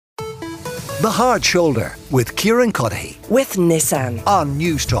The Hard Shoulder with Kieran with Nissan on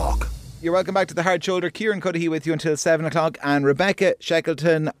News Talk. You're welcome back to The Hard Shoulder. Kieran with you until 7 o'clock, and Rebecca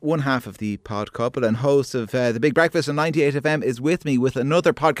Shekelton, one half of the Pod Couple and host of The Big Breakfast on 98 FM, is with me with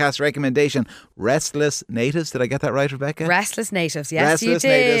another podcast recommendation, Restless Natives. Did I get that right, Rebecca? Restless Natives, yes, Restless you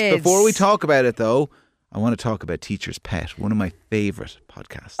did. Natives. Before we talk about it, though, I want to talk about Teacher's Pet, one of my favourite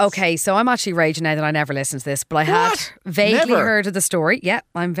podcasts. Okay, so I'm actually raging now that I never listened to this, but I had vaguely heard of the story. Yeah,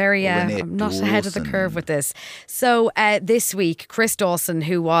 I'm very, I'm not ahead of the curve with this. So this week, Chris Dawson,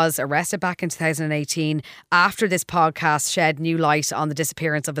 who was arrested back in 2018 after this podcast shed new light on the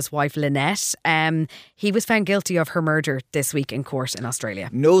disappearance of his wife Lynette, he was found guilty of her murder this week in court in Australia.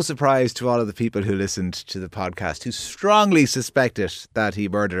 No surprise to all of the people who listened to the podcast who strongly suspected that he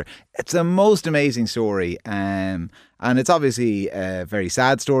murdered her. It's a most amazing story. And it's obviously a very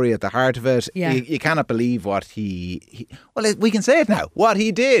sad story at the heart of it. Yeah. You cannot believe what he well, we can say it now. What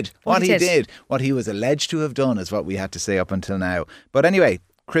he did. What he was alleged to have done is what we had to say up until now. But anyway,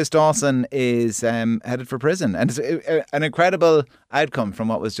 Chris Dawson is headed for prison, and it's an incredible outcome from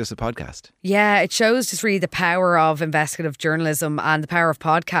what was just a podcast. Yeah, it shows just really the power of investigative journalism and the power of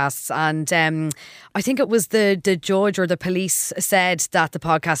podcasts. And I think it was the judge or the police said that the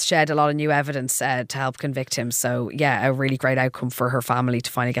podcast shed a lot of new evidence to help convict him. So yeah, a really great outcome for her family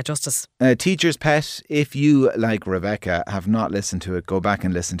to finally get justice. Teacher's Pet, if you, like Rebecca, have not listened to it, go back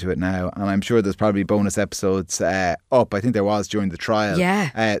and listen to it now. And I'm sure there's probably bonus episodes up. I think there was during the trial. Yeah.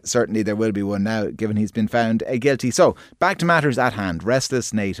 Certainly there will be one now, given he's been found guilty. So back to matters at hand.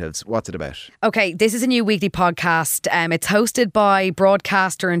 Restless Natives. What's it about? Okay, this is a new weekly podcast. It's hosted by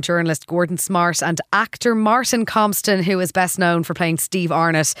broadcaster and journalist Gordon Smart and actor Martin Compston, who is best known for playing Steve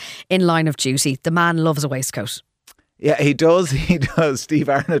Arnott in Line of Duty. The man loves a waistcoat. Yeah, he does. He does. Steve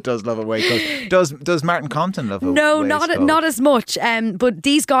Arnott does love a waistcoat. Does Martin Compton love a waistcoat? No, not as much. But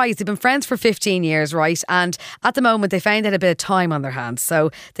these guys, they've been friends for 15 years, right? And at the moment, they found they had a bit of time on their hands. So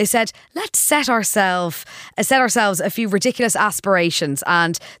they said, let's set ourselves a few ridiculous aspirations.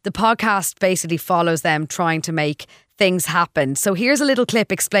 And the podcast basically follows them trying to make things happen. So here's a little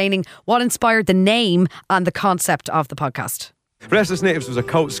clip explaining what inspired the name and the concept of the podcast. Restless Natives was a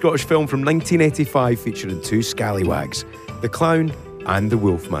cult Scottish film from 1985 featuring two scallywags, the clown and the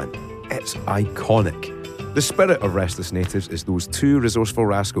wolfman. It's iconic. The spirit of Restless Natives is those two resourceful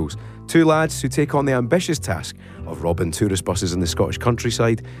rascals, two lads who take on the ambitious task of robbing tourist buses in the Scottish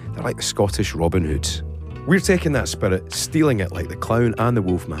countryside. They're like the Scottish Robin Hoods. We're taking that spirit, stealing it like the clown and the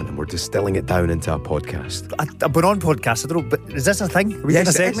wolfman, and we're distilling it down into a podcast. I've been on podcasts, I don't know, but is this a thing? Are we doing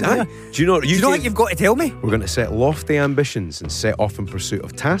a segment here? Do you know what you've got to tell me? We're going to set lofty ambitions and set off in pursuit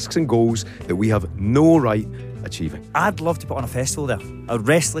of tasks and goals that we have no right achieving. I'd love to put on a festival there, a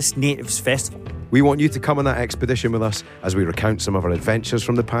Restless Natives festival. We want you to come on that expedition with us as we recount some of our adventures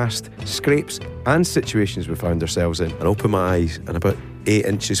from the past, scrapes and situations we found ourselves in. And open my eyes, and about 8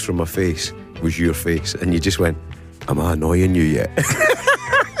 inches from my face was your face, and you just went, am I annoying you yet?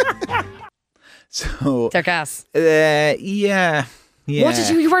 So They're gas. Yeah. What did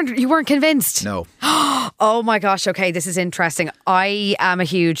you weren't convinced? No. Oh my gosh, okay, this is interesting. I am a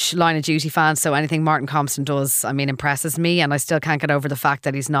huge Line of Duty fan, so anything Martin Compston does, impresses me, and I still can't get over the fact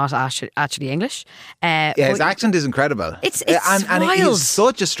that he's not actually English. His accent is incredible. It's and wild. He's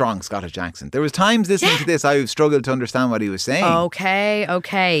such a strong Scottish accent. There was times listening to this I struggled to understand what he was saying.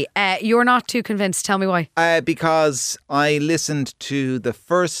 Okay. You're not too convinced. Tell me why. Because I listened to the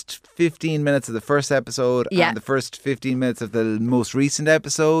first 15 minutes of the first episode and the first 15 minutes of the most recent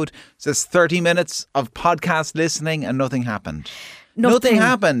episode. So it's 30 minutes of podcast listening and nothing happened. Nothing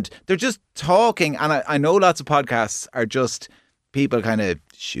happened. They're just talking. And I know lots of podcasts are just people kind of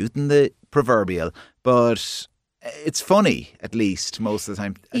shooting the proverbial, but it's funny, at least, most of the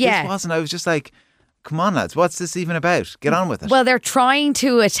time. Yeah. This wasn't. I was just like, come on, lads, what's this even about? Get on with it. Well, they're trying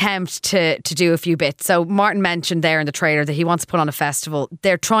to attempt to do a few bits. So Martin mentioned there in the trailer that he wants to put on a festival.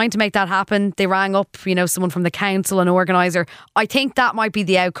 They're trying to make that happen. They rang up, someone from the council, an organiser. I think that might be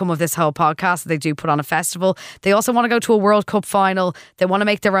the outcome of this whole podcast, that they do put on a festival. They also want to go to a World Cup final. They want to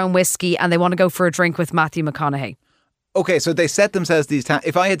make their own whiskey, and they want to go for a drink with Matthew McConaughey. Okay, so they set themselves these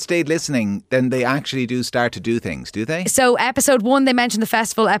if I had stayed listening, then they actually do start to do things, do they? So episode 1, they mentioned the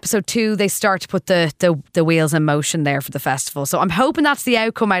festival. Episode 2, they start to put the wheels in motion there for the festival. So I'm hoping that's the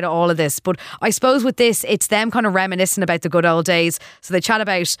outcome out of all of this. But I suppose with this, it's them kind of reminiscing about the good old days. So they chat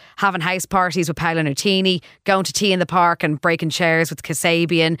about having house parties with Paolo Nutini, going to tea in the park and breaking chairs with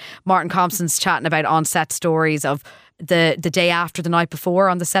Kasabian. Martin Compston's chatting about on-set stories of the day after the night before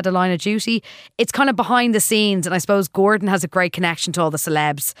on the set of Line of Duty. It's kind of behind the scenes, and I suppose Gordon has a great connection to all the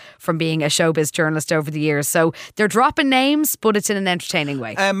celebs from being a showbiz journalist over the years. So they're dropping names, but it's in an entertaining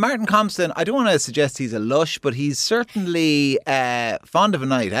way. Martin Compston, I don't want to suggest he's a lush, but he's certainly fond of a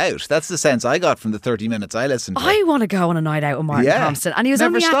night out. That's the sense I got from the 30 minutes I listened to. I want to go on a night out with Martin Compston. And he was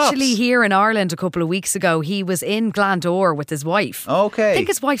actually here in Ireland a couple of weeks ago. He was in Glandore with his wife. Okay. I think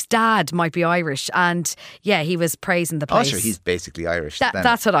his wife's dad might be Irish, and he was praising the place. Oh, sure, he's basically Irish.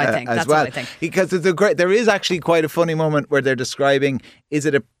 That's what I think. That's what I think. Because there is actually quite a funny moment where they're describing, is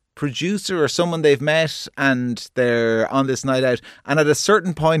it a producer or someone they've met and they're on this night out, and at a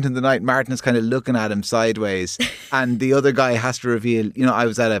certain point in the night Martin is kind of looking at him sideways and the other guy has to reveal, I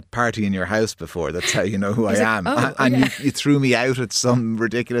was at a party in your house before, that's how you know who I am. You threw me out at some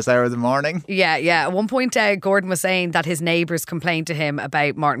ridiculous hour of the morning. Yeah. At one point Gordon was saying that his neighbours complained to him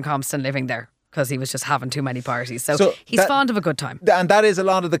about Martin Compston living there because he was just having too many parties. So he's fond of a good time. And that is a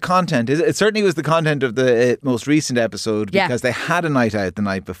lot of the content. It certainly was the content of the most recent episode, because they had a night out the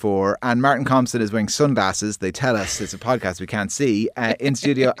night before, and Martin Compston is wearing sunglasses. They tell us it's a podcast we can't see in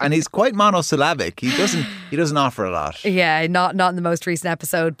studio, and he's quite monosyllabic. He doesn't offer a lot. Yeah, not in the most recent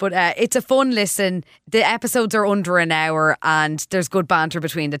episode, but it's a fun listen. The episodes are under an hour and there's good banter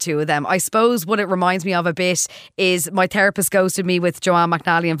between the two of them. I suppose what it reminds me of a bit is My Therapist Ghosted Me with Joanne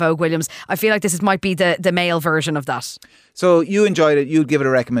McNally and Vogue Williams. I feel like this might be the male version of that. So you enjoyed it. You'd give it a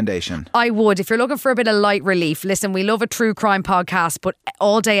recommendation? I would. If you're looking for a bit of light relief, listen, we love a true crime podcast, but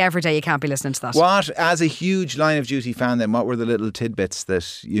all day, every day, you can't be listening to that. What, as a huge Line of Duty fan then, what were the little tidbits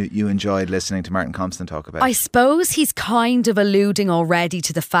that you enjoyed listening to Martin Compston talk about? I suppose he's kind of alluding already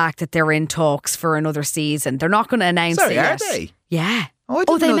to the fact that they're in talks for another season. They're not going to announce it yet. Are they? Yeah.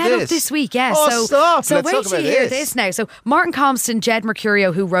 Oh, they met up this week, yeah. Stop. So Let's wait talk till about you hear this now. So Martin Compston, Jed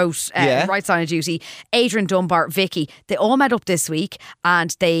Mercurio, who writes Line of Duty, Adrian Dunbar, Vicky, they all met up this week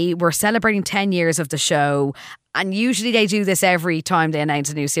and they were celebrating 10 years of the show. And usually they do this every time they announce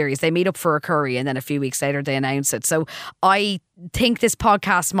a new series. They meet up for a curry and then a few weeks later they announce it. So I think this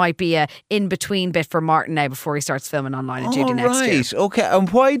podcast might be a in-between bit for Martin now before he starts filming on Line of Duty next year. Right, okay. And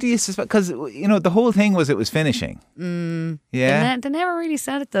why do you suspect? Because, the whole thing was it was finishing. Yeah. They never really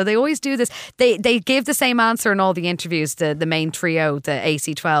said it though. They always do this. They give the same answer in all the interviews, the main trio, the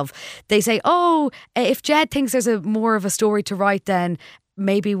AC12. They say, if Jed thinks there's more of a story to write, then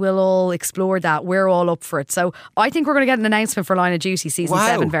maybe we'll all explore that. We're all up for it. So I think we're going to get an announcement for Line of Duty season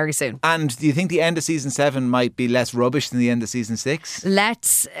 7 very soon. And do you think the end of season 7 might be less rubbish than the end of season 6?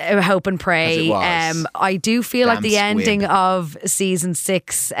 Let's hope and pray. I do feel like the ending of season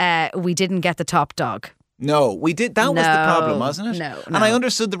 6, we didn't get the top dog. No, we did. That was the problem, wasn't it? No. And I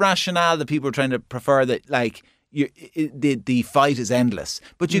understood the rationale that people were trying to prefer that, like, the fight is endless.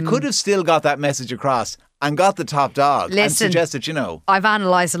 But you could have still got that message across and got the top dog and suggested, I've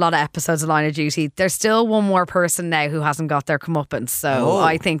analysed a lot of episodes of Line of Duty. There's still one more person now who hasn't got their comeuppance. So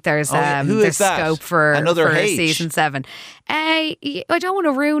I think there's scope for season 7. I don't want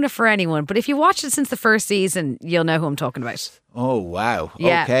to ruin it for anyone, but if you watched it since the first season, you'll know who I'm talking about. Oh, wow.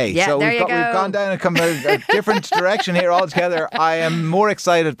 Yeah. Okay. Yeah, so we've gone down a different direction here altogether. I am more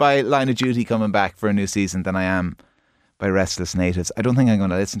excited by Line of Duty coming back for a new season than I am by Restless Natives. I don't think I'm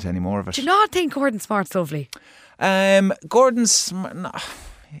going to listen to any more of it. Do you not think Gordon Smart's lovely? Gordon Smart... No.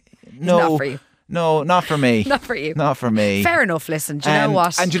 Not for you. No, not for me. Not for you. Not for me. Fair enough, listen. Do you know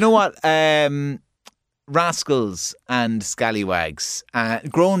what? And do you know what? Rascals and scallywags.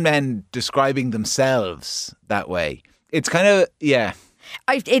 Grown men describing themselves that way. It's kind of,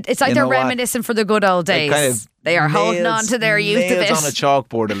 it's like they're reminiscing for the good old days. They are holding on to their youth a bit. Nails on a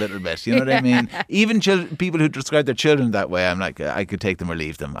chalkboard a little bit. You know what I mean? Even people who describe their children that way, I'm like, I could take them or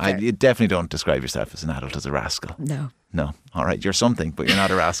leave them. You definitely don't describe yourself as an adult as a rascal. No. All right, you're something, but you're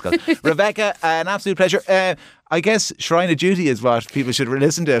not a rascal. Rebecca, an absolute pleasure. I guess Shrine of Duty is what people should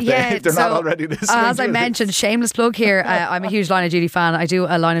listen to if they're not already listening. As I mentioned, shameless plug here. I'm a huge Line of Duty fan. I do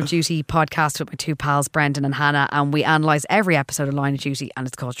a Line of Duty podcast with my two pals, Brendan and Hannah, and we analyse every episode of Line of Duty, and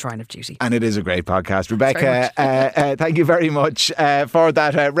it's called Shrine of Duty. And it is a great podcast. Rebecca, thank you very much for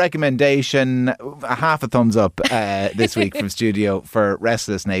that recommendation. Half a thumbs up this week from studio for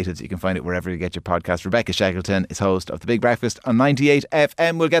Restless Natives. You can find it wherever you get your podcast. Rebecca Shekelton is host of The Big Breakfast on 98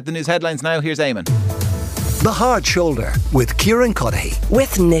 FM. We'll get the news headlines now. Here's Eamon. The Hard Shoulder with Kieran Cuddihy.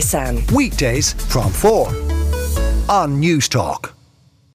 With Nissan. Weekdays from 4 on News Talk.